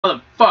the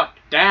fuck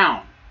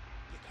down.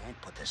 You can't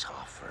put this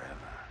off forever.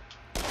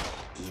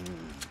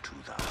 Into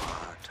the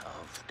heart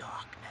of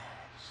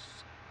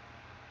darkness.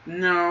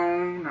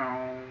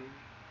 No.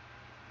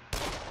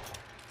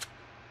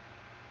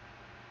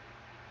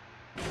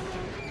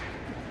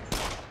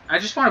 I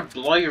just want to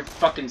blow your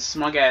fucking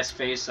smug ass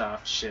face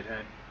off,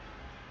 shithead.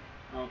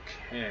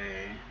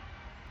 Okay.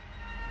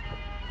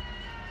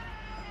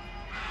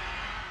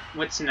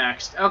 What's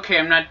next? Okay,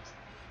 I'm not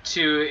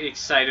too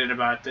excited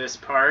about this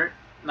part.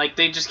 Like,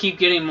 they just keep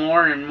getting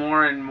more and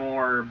more and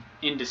more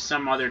into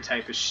some other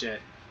type of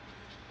shit.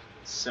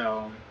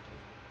 So...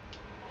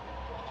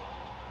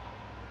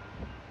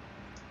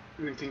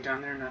 anything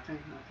down there? Nothing?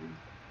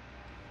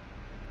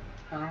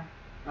 Nothing?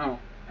 Oh,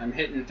 I'm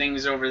hitting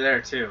things over there,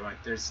 too.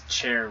 Like, there's a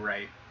chair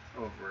right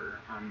over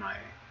on my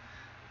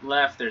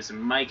left. There's a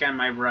mic on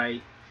my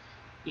right.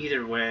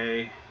 Either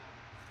way.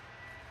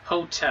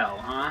 Hotel,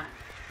 huh?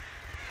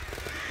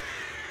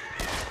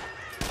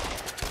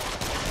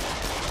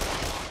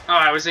 Oh,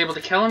 I was able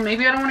to kill him?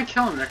 Maybe I don't want to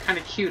kill him. They're kind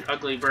of cute,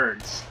 ugly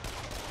birds.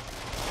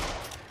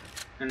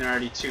 And they're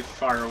already too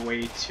far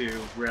away to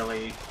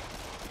really...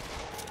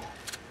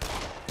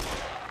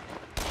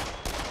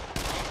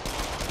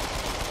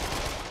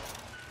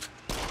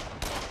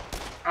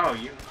 oh,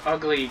 you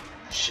ugly...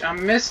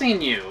 I'm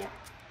missing you!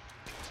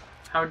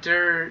 How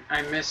dare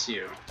I miss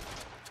you?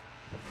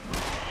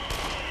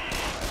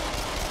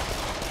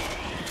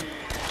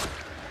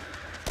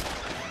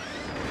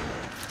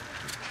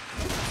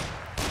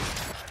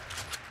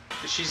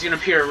 She's gonna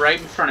appear right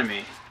in front of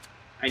me.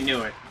 I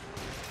knew it.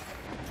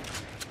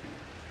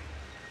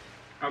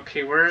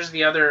 Okay, where's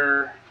the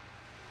other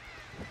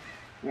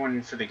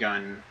one for the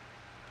gun?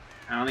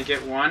 I only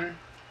get one?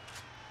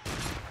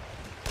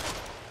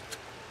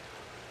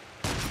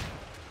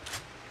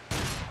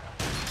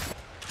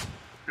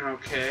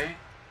 Okay.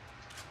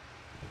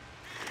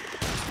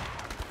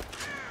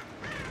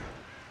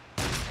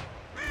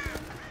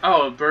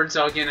 Oh, birds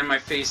all getting in my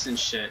face and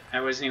shit. I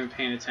wasn't even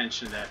paying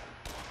attention to that.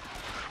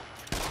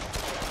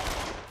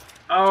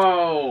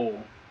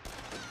 Oh!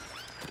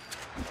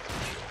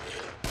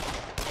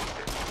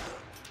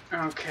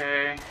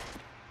 Okay.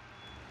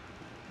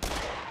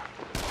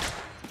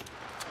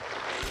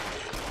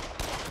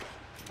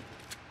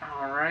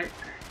 Alright.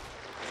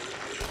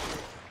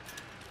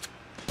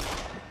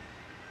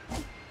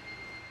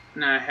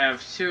 Now I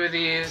have two of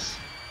these.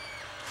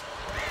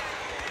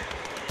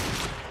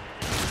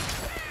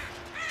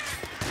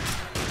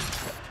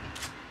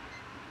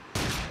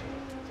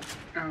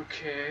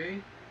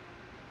 Okay.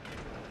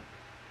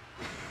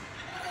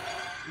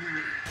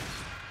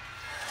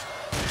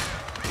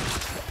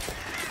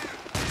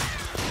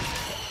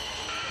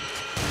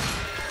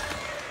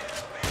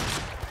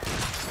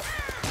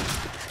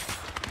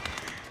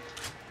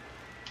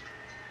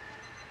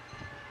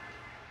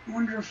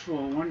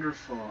 Wonderful,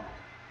 wonderful.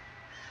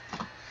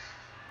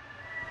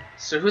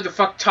 So who the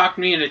fuck talked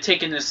me into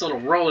taking this little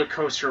roller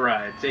coaster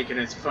ride, thinking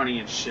it's funny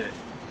and shit?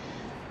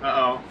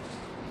 Uh-oh.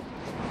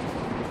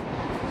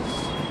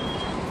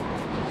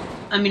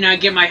 I mean, I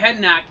get my head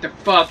knocked the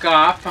fuck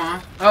off, huh?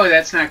 Oh,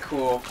 that's not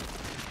cool.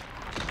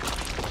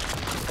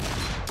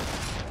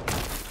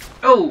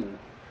 Oh!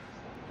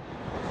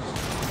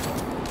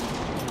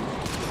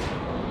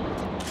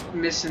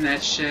 Missing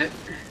that shit.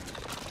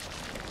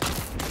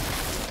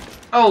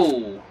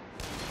 Oh!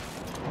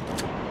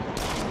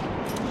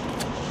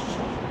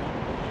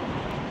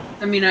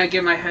 I mean, I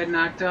get my head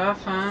knocked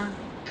off, huh?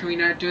 Can we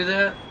not do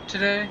that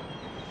today?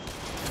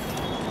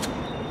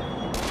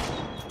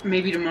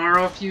 Maybe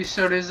tomorrow if you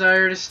so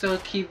desire to still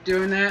keep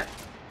doing that.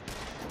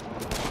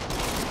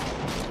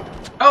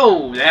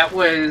 Oh, that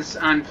was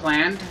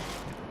unplanned.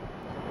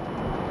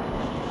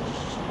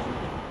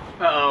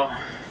 Uh-oh.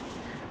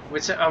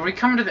 What's it? Are we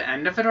coming to the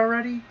end of it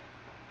already?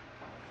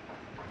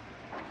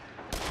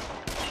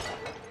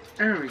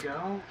 There we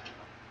go.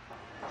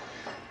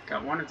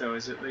 Got one of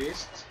those at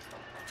least.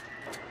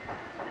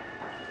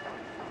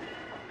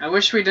 I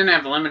wish we didn't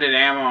have limited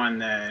ammo on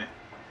the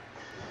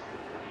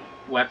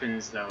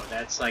weapons, though.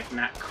 That's, like,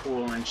 not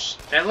cool. And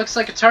that looks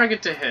like a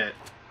target to hit.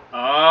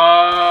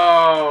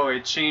 Oh,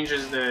 it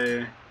changes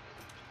the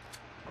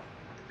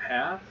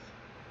path?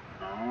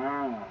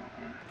 Oh.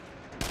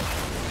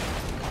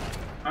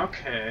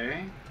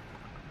 Okay.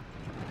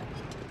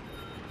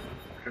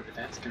 Whatever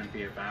that's gonna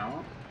be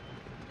about.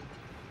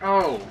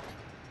 Oh.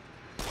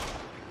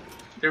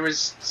 There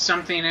was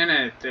something in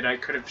it that I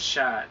could have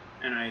shot,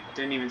 and I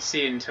didn't even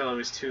see it until it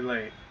was too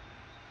late.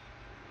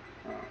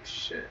 Oh,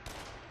 shit.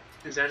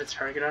 Is that a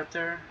target out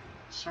there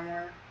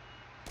somewhere?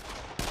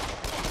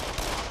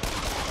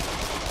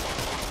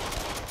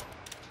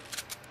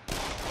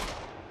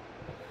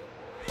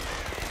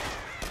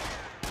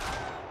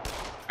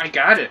 I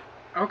got it.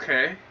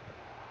 Okay.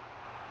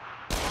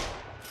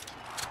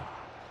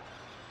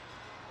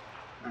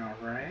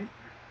 Alright.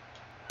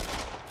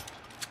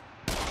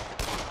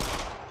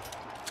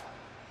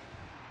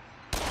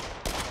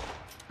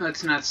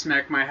 Let's not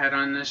smack my head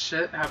on this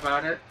shit. How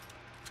about it?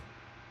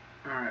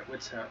 Alright,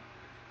 what's up?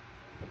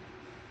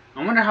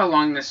 I wonder how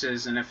long this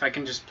is, and if I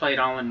can just play it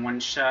all in one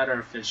shot,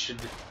 or if it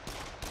should...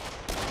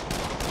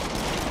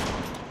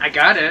 I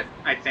got it,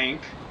 I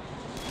think.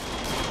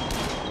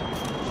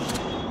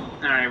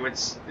 Alright,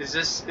 is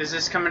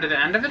this coming to the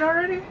end of it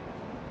already?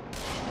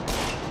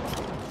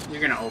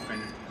 You're gonna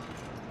open.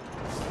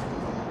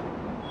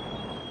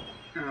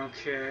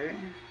 Okay.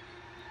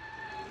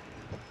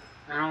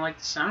 I don't like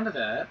the sound of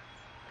that.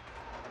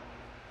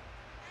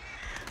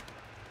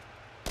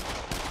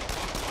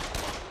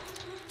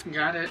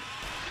 Got it.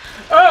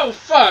 Oh,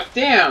 fuck,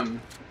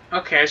 damn!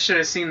 Okay, I should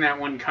have seen that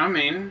one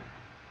coming.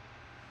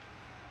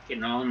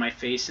 Getting all in my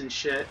face and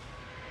shit.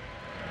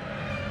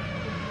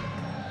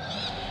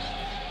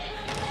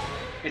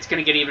 It's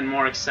gonna get even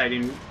more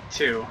exciting,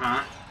 too,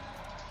 huh?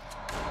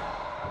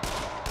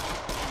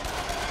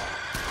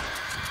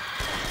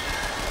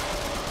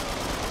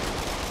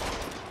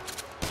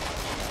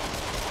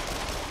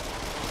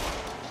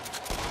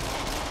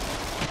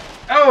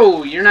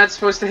 Oh, you're not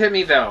supposed to hit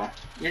me, though.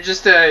 You're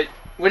just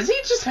what is he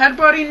just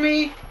headbutting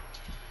me?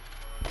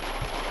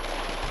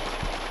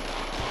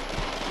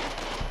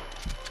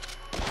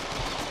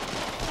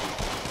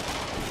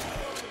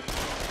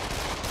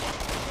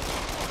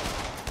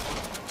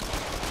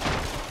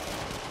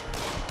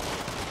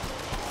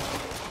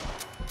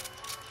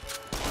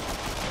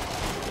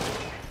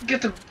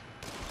 Get the...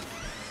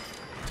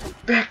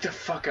 Back the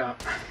fuck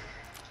up.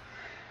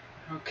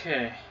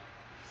 Okay.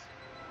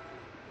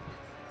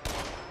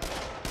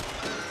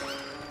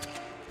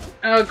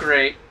 Oh,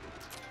 great.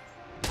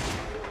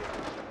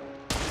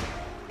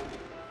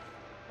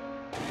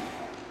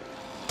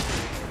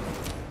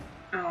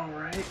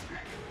 Alright.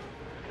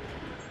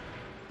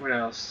 What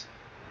else?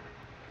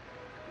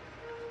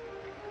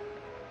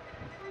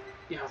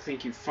 Y'all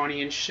think you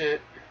funny and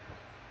shit?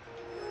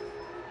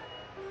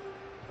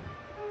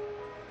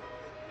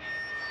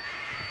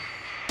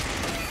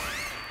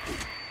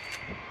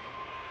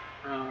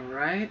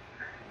 Alright.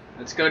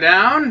 Let's go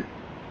down.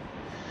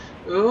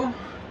 Ooh.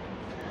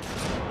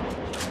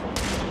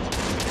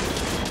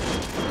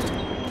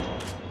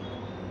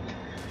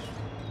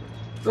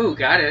 Ooh,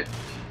 got it.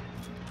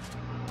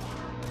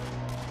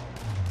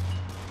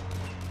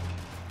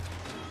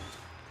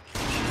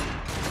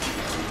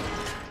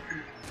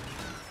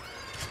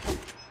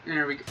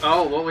 There we go.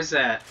 Oh, what was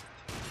that?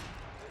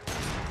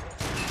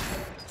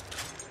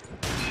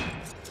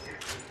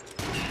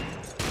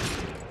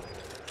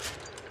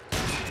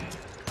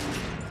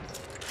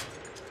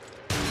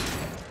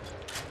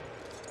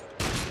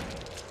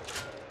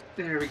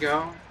 There we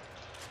go.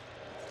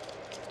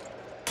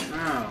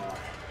 Oh.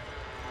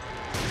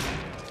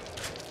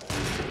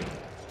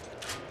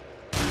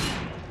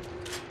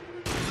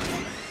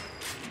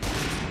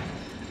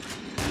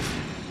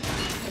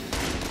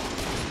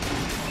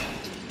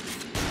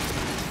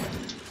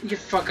 Get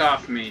fuck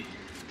off me.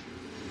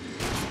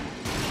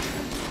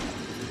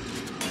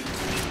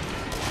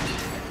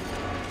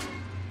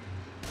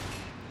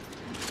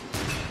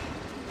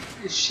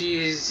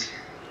 She's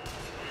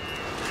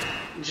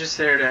just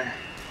there to...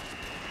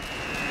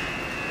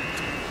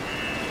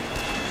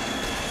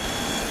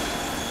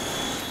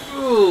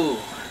 Ooh.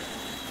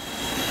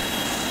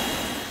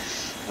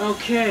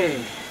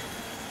 Okay.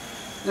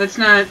 Let's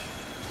not...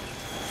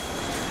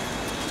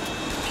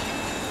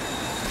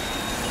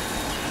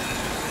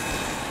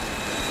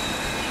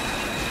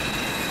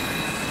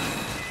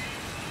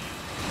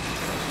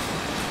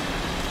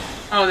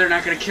 Oh, they're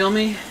not gonna kill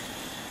me?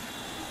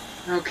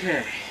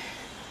 Okay.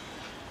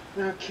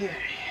 Okay.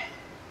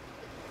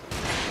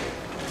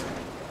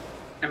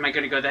 Am I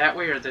gonna go that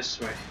way or this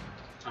way?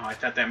 Oh, I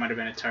thought that might have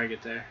been a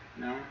target there.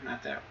 No,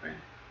 not that way.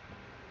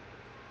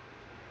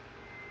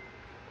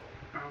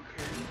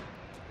 Okay.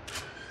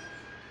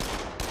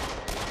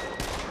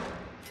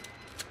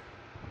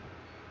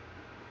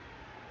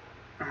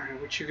 Alright,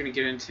 what you gonna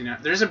get into now?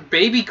 There's a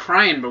baby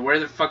crying, but where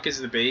the fuck is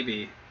the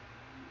baby?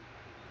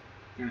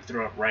 You're gonna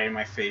throw it right in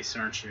my face,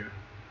 aren't you?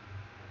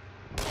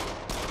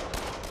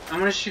 I'm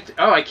gonna shoot...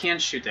 Oh, I can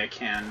shoot that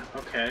can.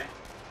 Okay.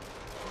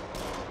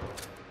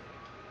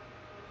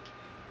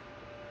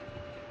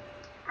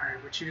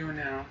 Alright, what you doing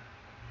now?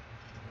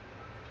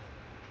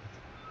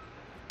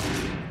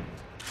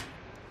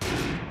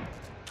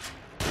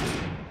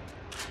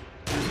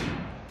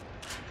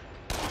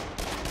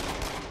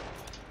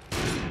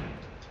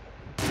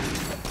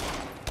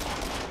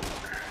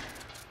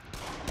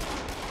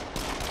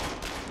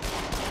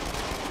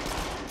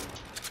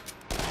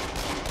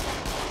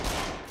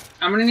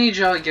 I'm gonna need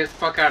y'all to get the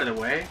fuck out of the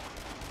way.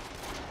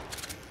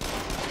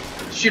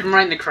 Shoot him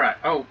right in the crotch.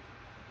 Oh.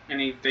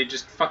 And they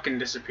just fucking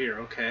disappear.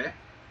 Okay.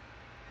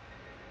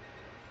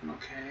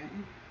 Okay.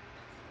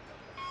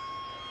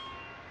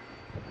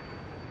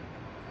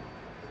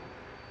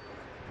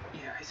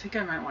 Yeah, I think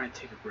I might want to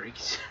take a break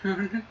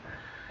soon.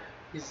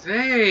 Because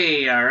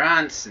they are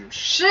on some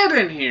shit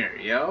in here,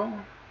 yo.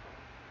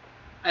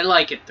 I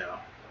like it, though.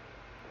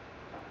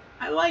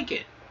 I like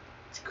it.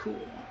 It's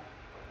cool.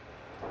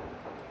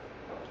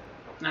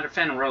 Not a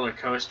fan of roller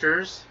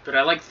coasters, but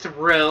I like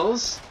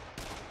thrills.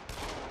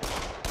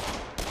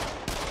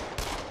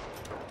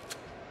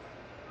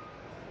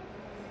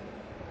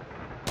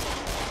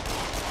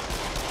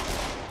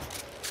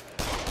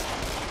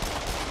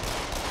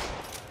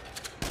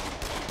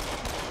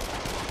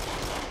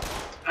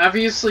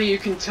 Obviously, you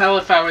can tell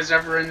if I was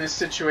ever in this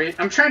situation.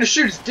 I'm trying to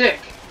shoot his dick.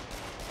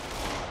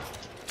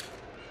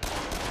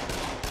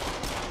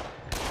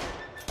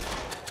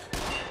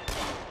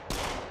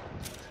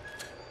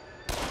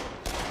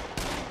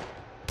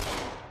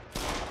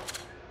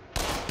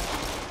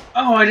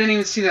 Oh, I didn't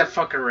even see that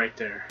fucker right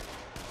there.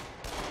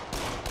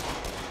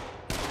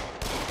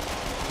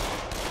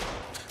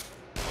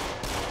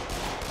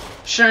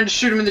 Trying to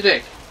shoot him in the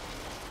dick.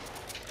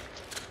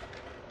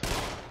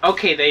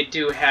 Okay, they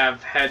do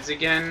have heads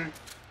again.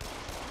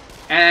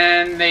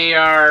 And they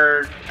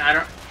are... I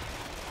don't...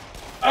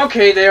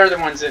 Okay, they are the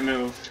ones that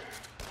moved.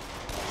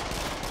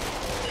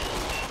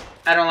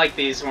 I don't like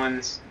these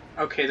ones.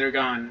 Okay, they're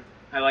gone.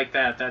 I like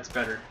that. That's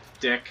better.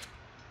 Dick.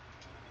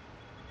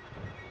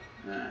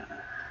 Yeah,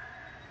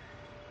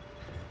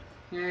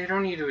 you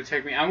don't need to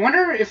attack me. I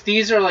wonder if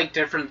these are like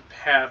different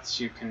paths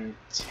you can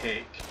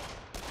take.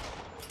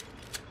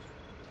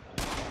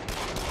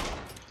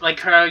 Like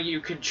how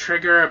you could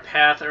trigger a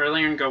path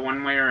earlier and go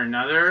one way or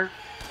another.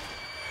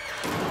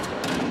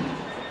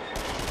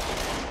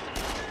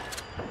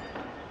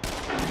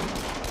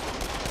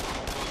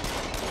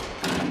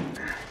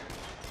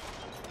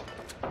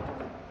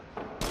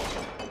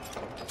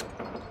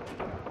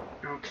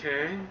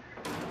 Okay.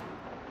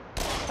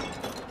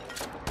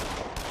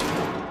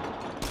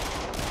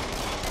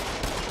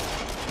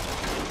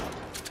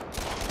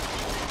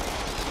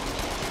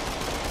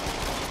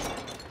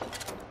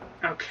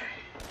 Okay.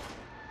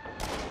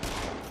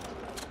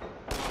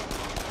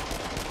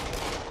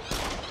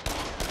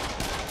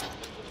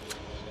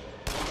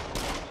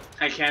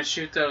 I can't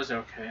shoot those?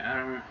 Okay, I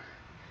don't know.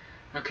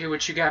 Okay,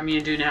 what you got me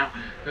to do now?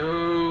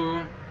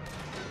 Oh.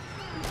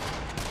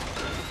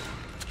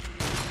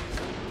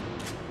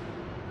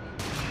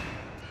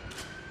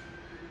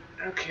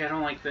 Okay, I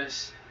don't like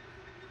this.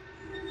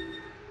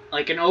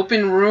 Like, an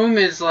open room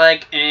is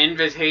like an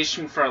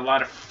invitation for a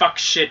lot of fuck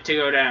shit to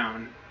go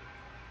down.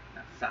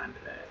 Not fond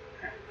of that.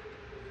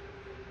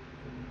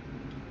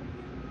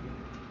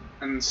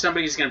 And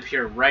somebody's gonna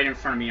appear right in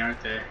front of me,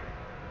 aren't they?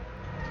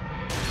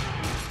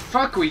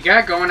 Fuck we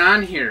got going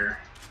on here?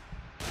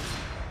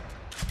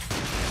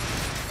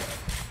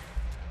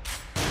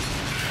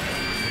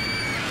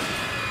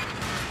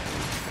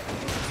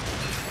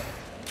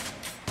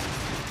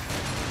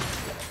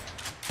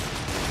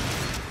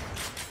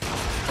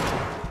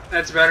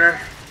 That's better.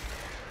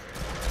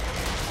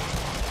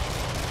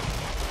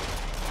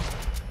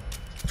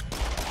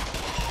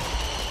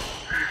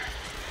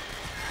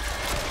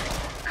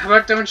 How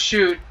about don't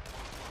shoot?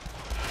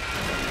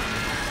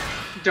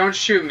 Don't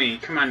shoot me.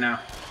 Come on now.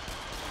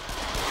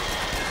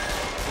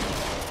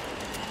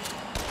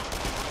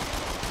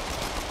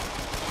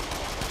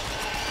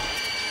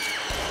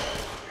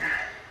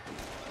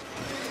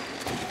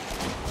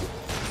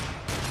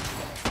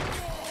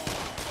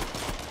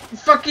 What the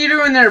fuck are you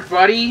doing there,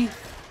 buddy?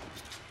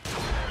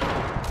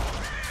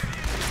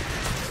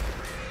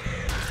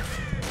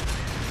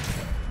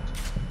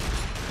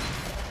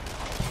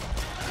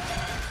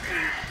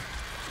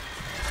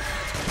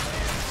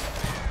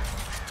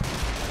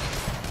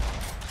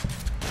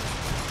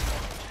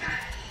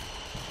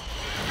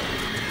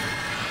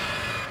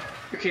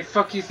 Okay,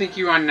 fuck you think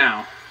you on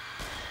now?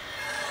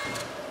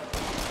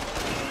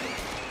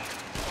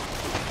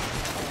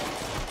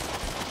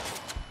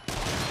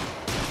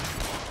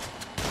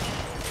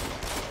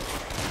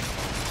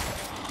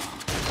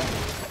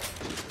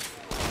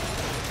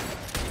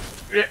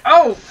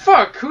 Oh,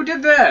 fuck! Who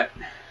did that?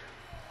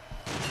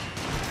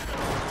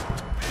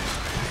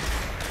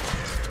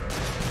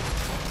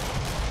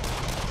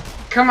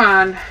 Come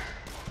on.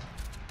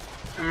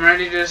 I'm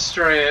ready to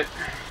destroy it.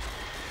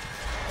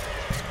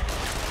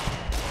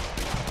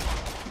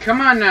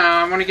 Come on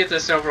now, I want to get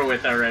this over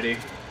with already.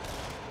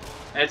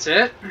 That's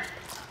it?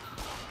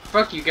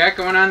 Fuck you got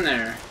going on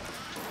there?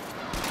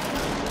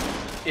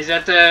 Is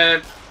that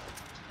the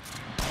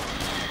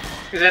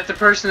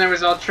person that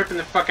was all tripping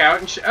the fuck out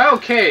and shit? Oh,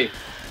 okay.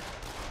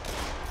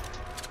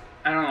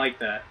 I don't like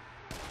that.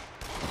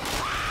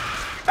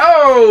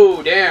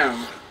 Oh,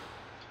 damn.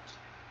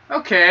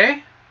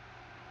 Okay.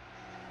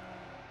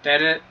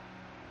 That it?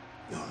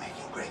 You're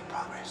making great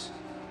progress.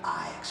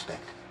 I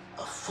expect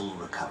a full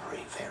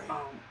recovery very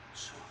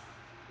soon.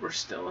 We're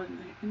still in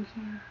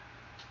here.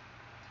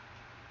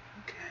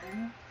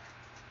 Okay.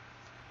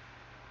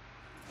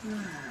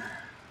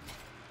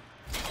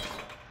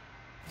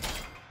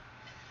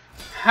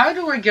 How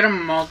do I get a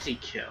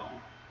multi-kill?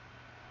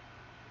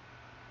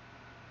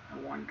 I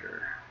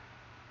wonder.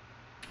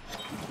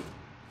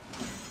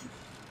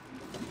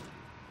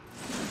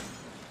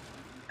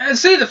 And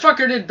see, the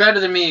fucker did better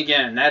than me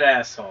again. That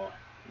asshole.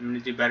 I'm gonna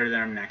do better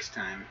than him next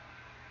time.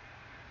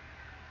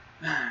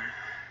 I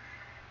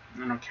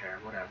don't care,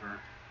 whatever.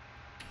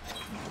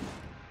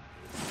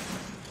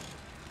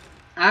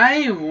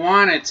 I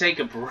want to take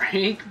a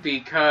break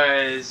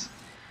because,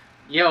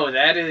 yo,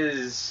 that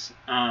is,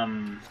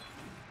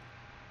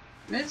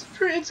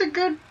 it's a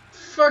good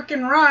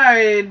fucking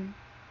ride,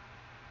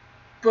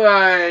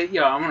 but,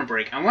 yo, I want a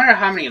break. I wonder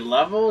how many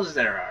levels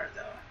there are,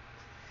 though.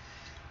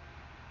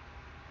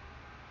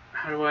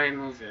 How do I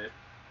move it?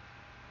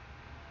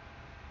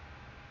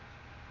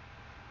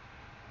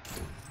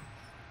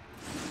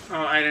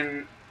 Oh, I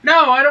didn't...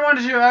 No, I don't want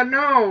to do...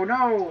 no,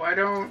 no, I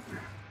don't...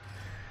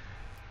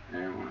 I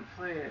don't want to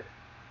play it.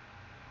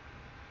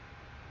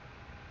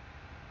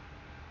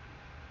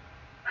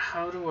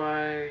 How do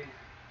I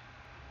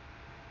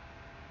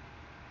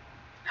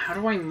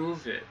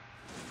move it?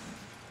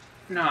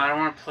 No, I don't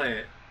want to play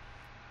it.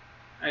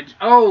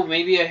 Oh,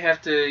 maybe I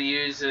have to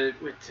use it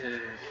with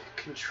the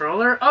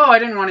controller? Oh, I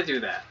didn't want to do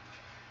that.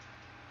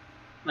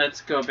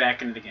 Let's go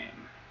back into the game.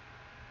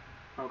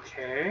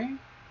 Okay.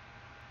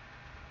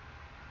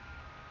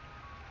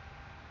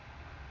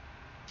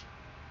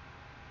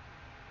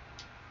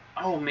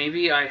 Oh,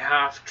 maybe I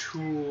have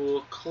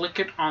to click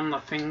it on the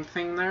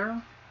thing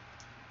there?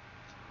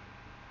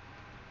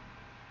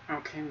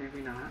 Okay,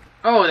 maybe not.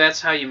 Oh,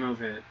 that's how you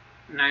move it.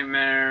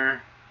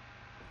 Nightmare,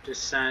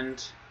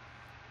 Descent,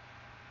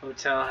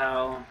 Hotel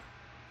Hell,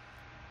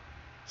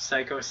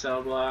 Psycho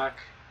Cell Block.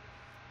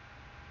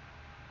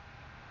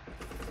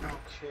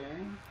 Okay.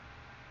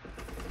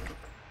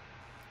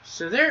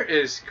 So there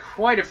is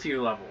quite a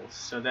few levels.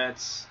 So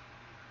that's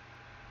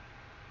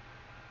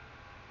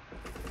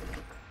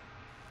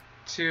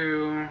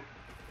 2,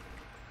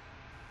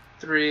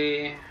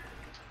 3,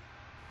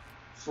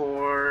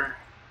 4,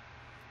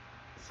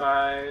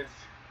 5,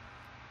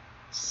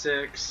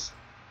 6,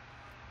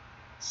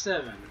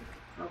 7.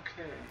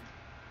 Okay.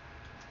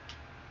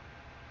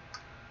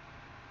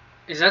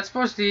 Is that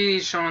supposed to be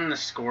showing the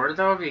score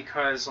though?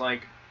 Because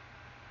like,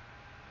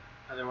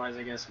 otherwise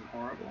I guess I'm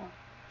horrible.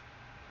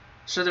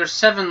 So there's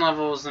 7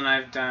 levels and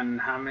I've done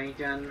how many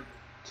again?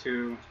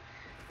 2,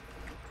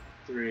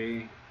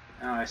 3.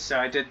 Oh, so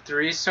I did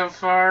 3 so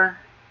far.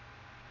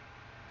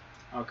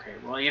 Okay,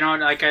 well you know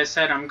what, like I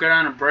said, I'm good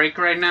on a break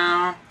right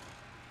now.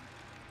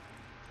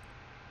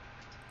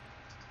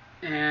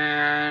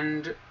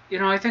 And, you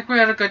know, I think we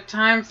had a good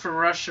time for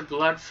Rush of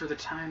Blood for the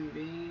time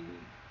being.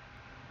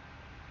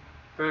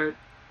 But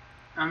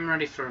I'm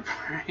ready for a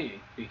break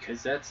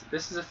because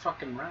this is a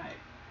fucking ride.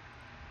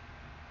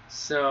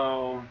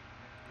 So,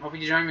 hope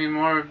you join me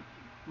more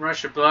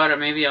Rush of Blood, or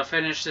maybe I'll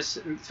finish this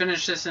in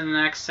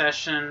the next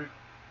session.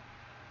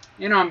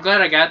 You know, I'm glad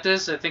I got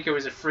this. I think it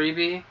was a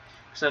freebie,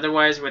 because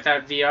otherwise,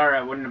 without VR,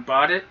 I wouldn't have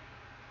bought it.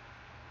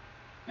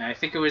 And I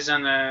think it was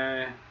on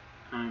the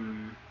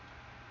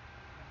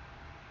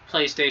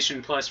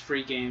PlayStation Plus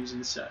free games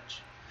and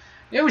such.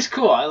 It was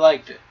cool. I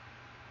liked it.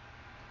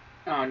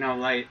 Oh, no,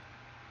 light.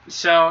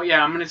 So,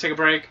 yeah, I'm going to take a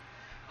break.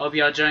 Hope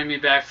y'all join me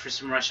back for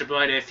some Rush of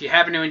Blood. If you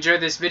happen to enjoy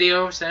this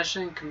video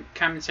session,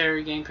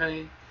 commentary,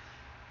 gameplay,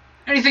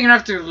 anything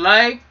enough to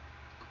like,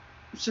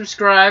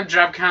 subscribe,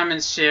 drop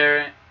comments,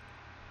 share,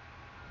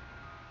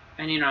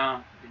 and, you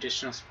know,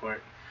 additional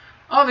support.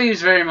 All of you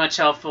is very much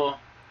helpful,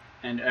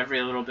 and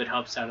every little bit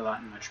helps out a lot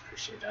and much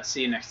appreciated. I'll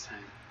see you next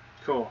time.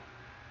 Cool.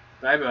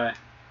 Bye-bye.